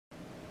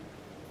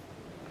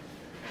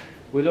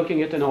We're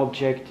looking at an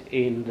object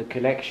in the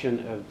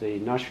collection of the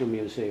National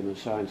Museum of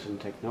Science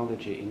and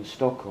Technology in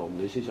Stockholm.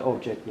 This is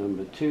object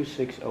number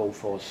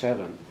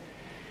 26047.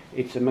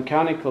 It's a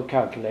mechanical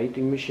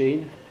calculating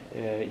machine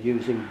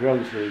using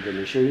Brunsviga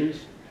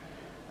machines,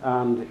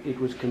 and it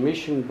was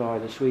commissioned by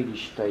the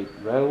Swedish State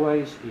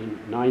Railways in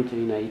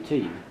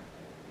 1918.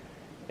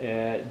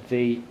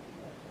 The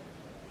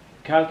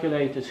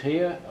calculators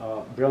here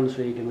are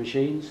Brunsviga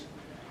machines.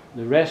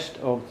 The rest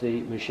of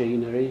the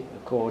machinery,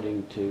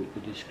 according to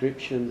the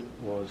description,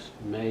 was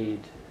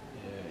made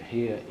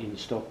here in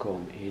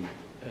Stockholm in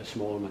a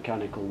small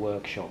mechanical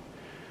workshop.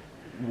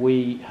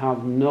 We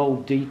have no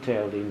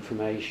detailed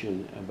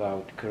information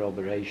about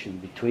corroboration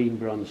between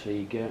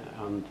Brunsviga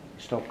and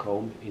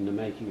Stockholm in the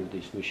making of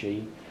this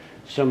machine.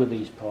 Some of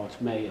these parts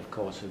may, of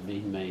course, have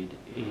been made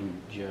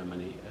in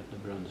Germany at the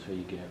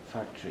Brunsviga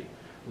factory.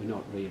 We're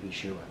not really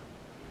sure.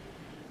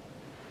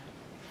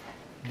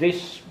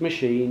 This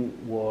machine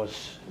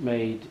was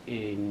made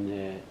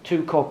in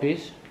 2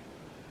 copies.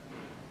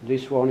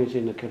 This one is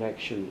in the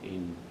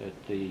collection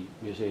at the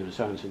Museum of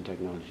Science and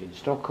Technology in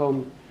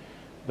Stockholm,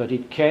 but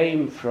it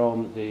came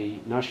from the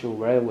National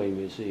Railway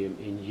Museum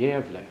in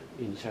Gävle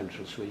in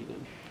central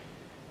Sweden.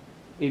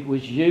 It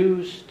was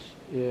used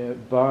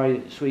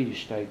by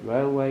Swedish State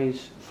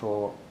Railways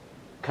for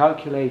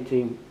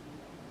calculating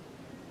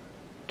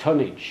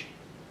tonnage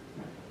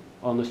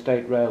on the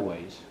state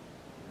railways.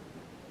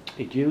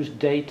 It used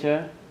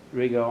data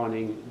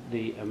regarding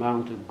the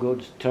amount of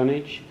goods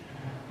tonnage,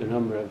 the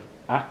number of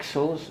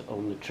axles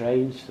on the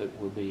trains that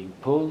were being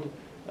pulled,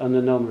 and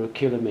the number of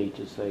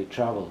kilometers they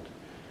traveled,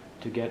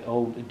 to get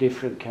all the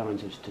different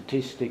kinds of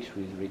statistics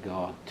with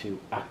regard to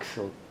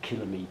axle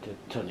kilometer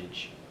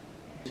tonnage.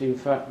 In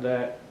fact,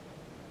 there are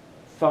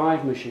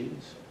 5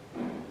 machines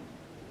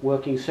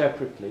working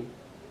separately,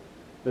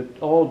 but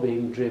all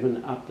being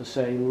driven at the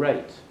same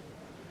rate.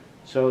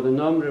 So the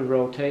number of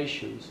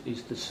rotations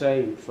is the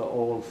same for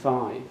all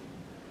 5,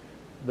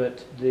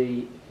 but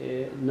the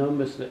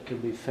numbers that can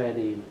be fed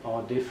in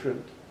are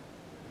different.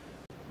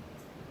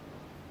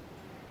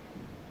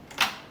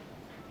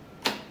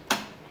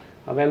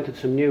 I've entered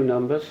some new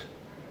numbers.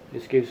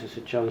 This gives us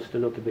a chance to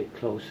look a bit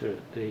closer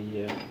at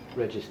the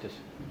registers.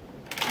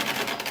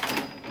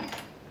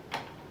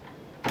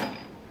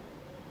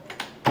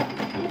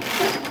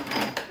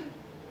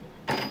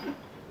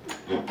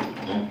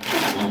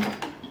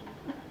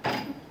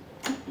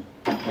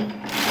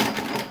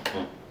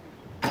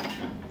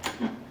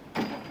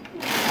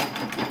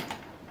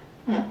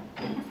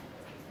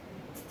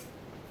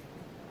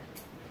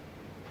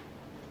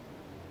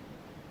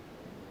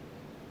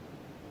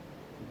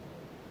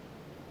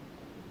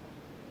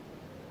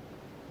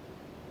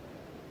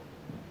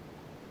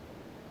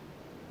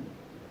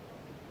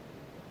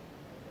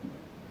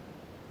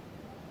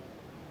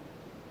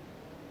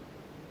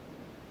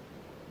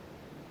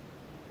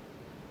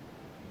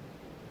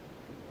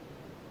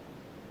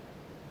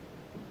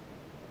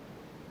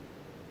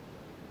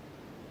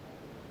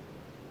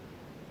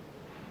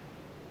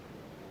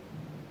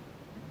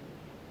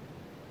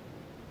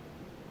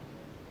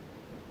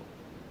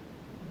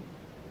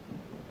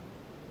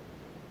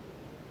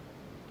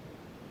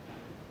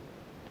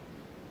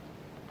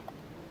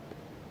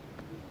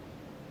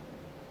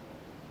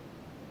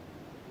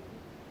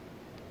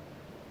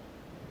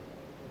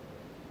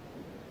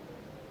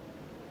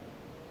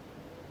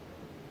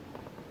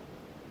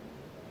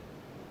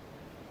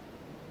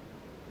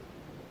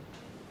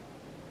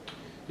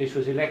 This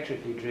was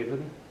electrically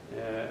driven,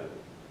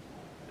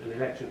 an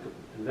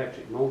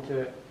electric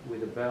motor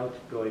with a belt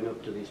going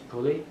up to this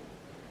pulley.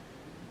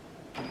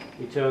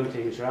 We turn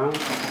things round.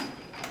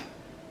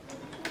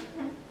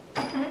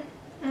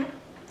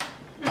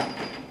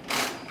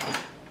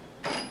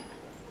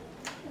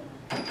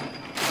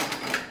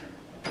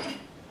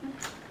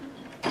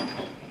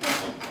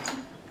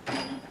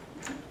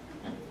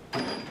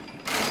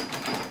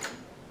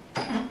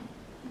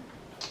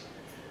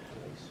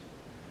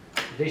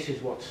 This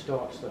is what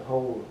starts the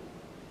whole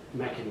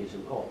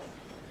mechanism off.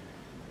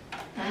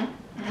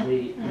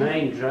 The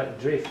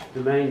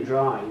main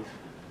drive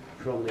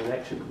from the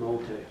electric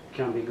motor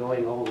can be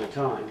going all the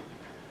time,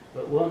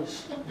 but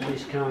once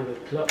this kind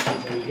of clutch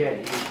is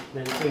engaged,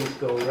 then things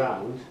go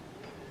round.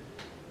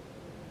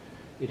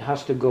 It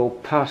has to go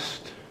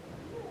past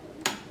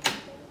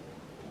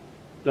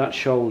that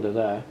shoulder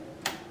there.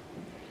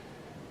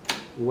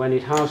 When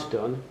it has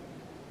done,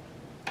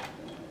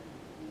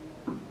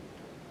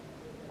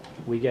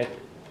 we get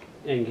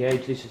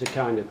engaged. This is a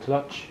kind of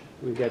clutch.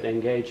 We get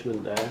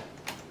engagement there.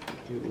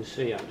 You can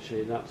see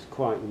actually that's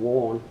quite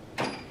worn.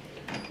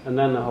 And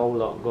then the whole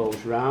lot goes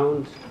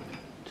round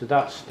to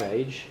that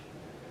stage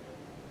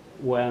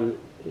when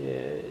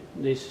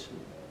this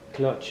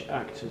clutch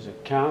acts as a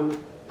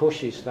cam,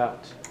 pushes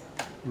that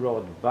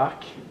rod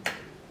back,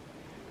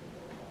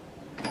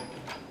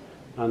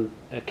 and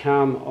a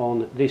cam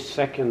on this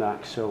second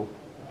axle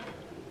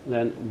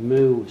then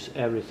moves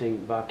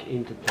everything back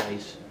into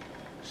place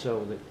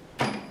so that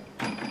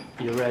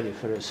you're ready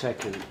for a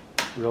second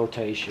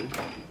rotation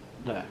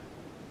there.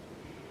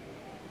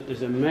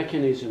 There's a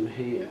mechanism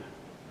here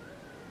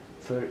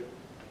for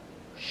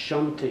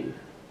shunting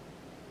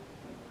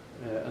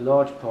a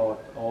large part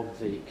of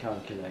the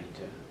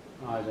calculator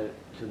either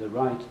to the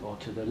right or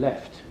to the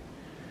left.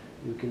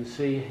 You can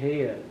see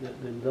here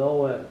that the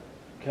lower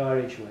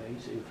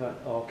carriageways in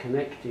fact are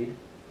connected,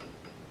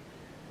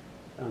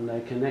 and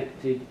they're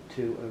connected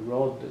to a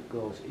rod that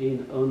goes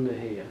in under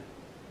here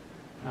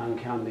and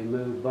can be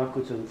moved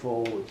backwards and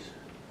forwards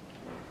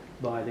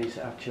by this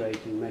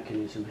actuating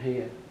mechanism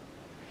here.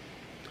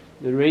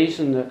 The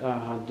reason that I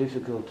had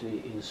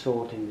difficulty in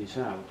sorting this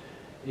out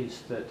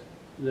is that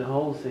the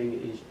whole thing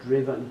is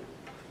driven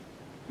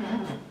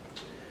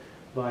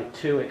by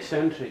two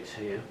eccentrics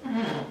here.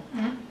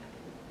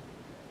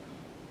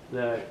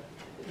 They're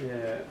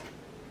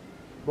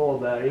ball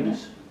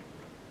bearings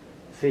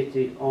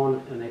fitted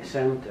on an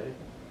eccentric,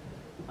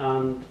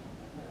 and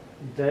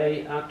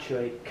they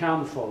actuate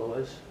cam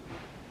followers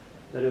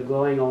that are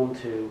going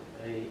onto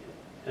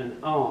an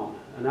arm,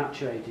 an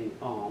actuating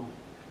arm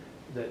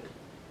that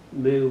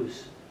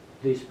moves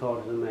this part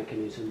of the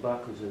mechanism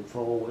backwards and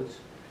forwards,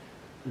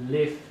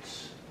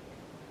 lifts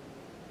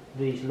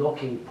these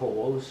locking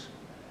pawls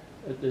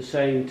at the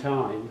same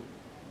time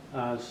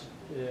as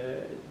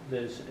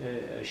there's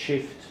a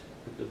shift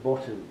at the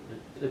bottom.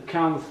 The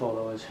cam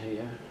followers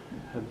here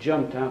have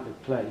jumped out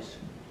of place,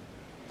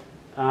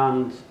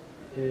 and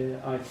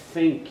I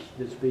think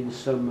there's been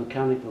some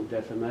mechanical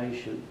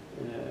deformation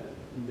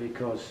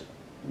because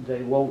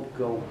they won't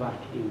go back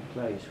in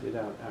place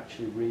without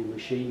actually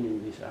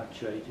remachining this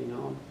actuating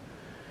arm.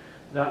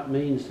 That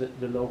means that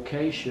the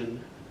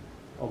location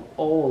of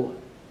all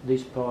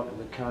this part of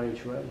the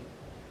carriageway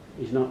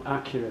is not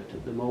accurate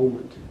at the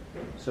moment,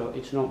 so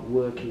it's not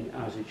working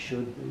as it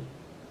should be.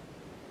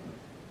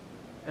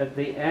 At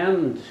the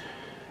end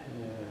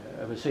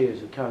of a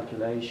series of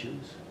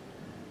calculations,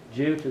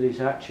 due to this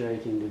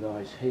actuating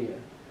device here,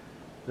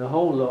 the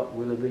whole lot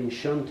will have been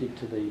shunted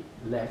to the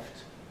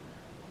left,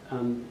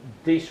 and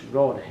this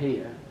rod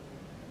here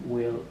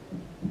will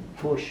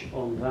push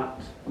on that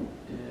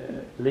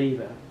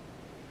lever,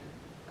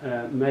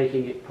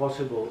 making it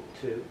possible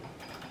to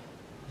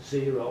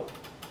zero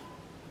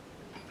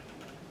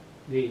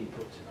the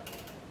input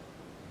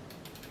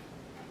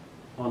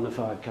on the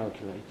 5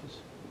 calculators.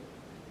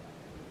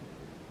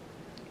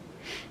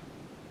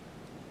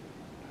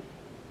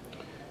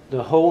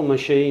 The whole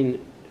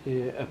machine,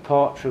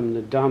 apart from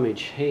the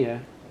damage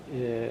here,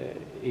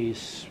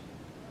 is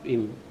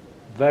in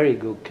very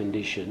good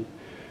condition.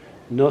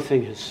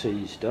 Nothing has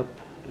seized up,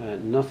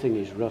 nothing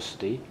is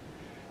rusty.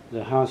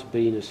 There has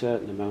been a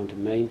certain amount of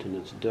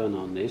maintenance done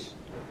on this.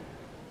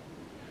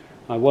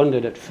 I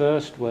wondered at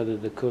first whether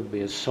there could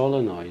be a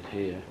solenoid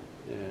here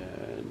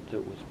that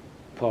was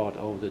part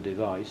of the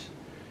device,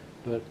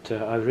 but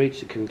I've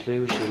reached the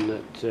conclusion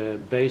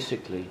that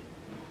basically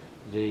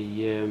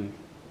the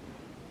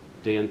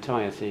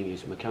entire thing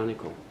is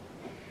mechanical.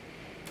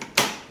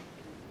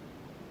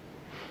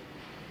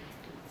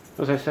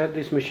 As I said,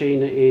 this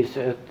machine is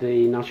at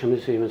the National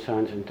Museum of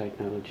Science and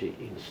Technology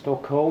in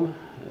Stockholm.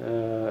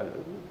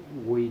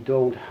 We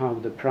don't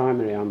have the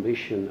primary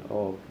ambition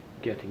of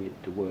getting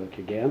it to work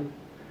again,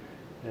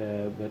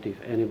 but if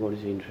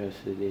anybody's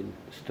interested in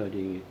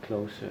studying it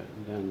closer,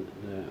 then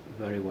they're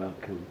very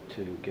welcome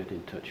to get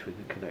in touch with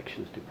the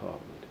collections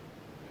department.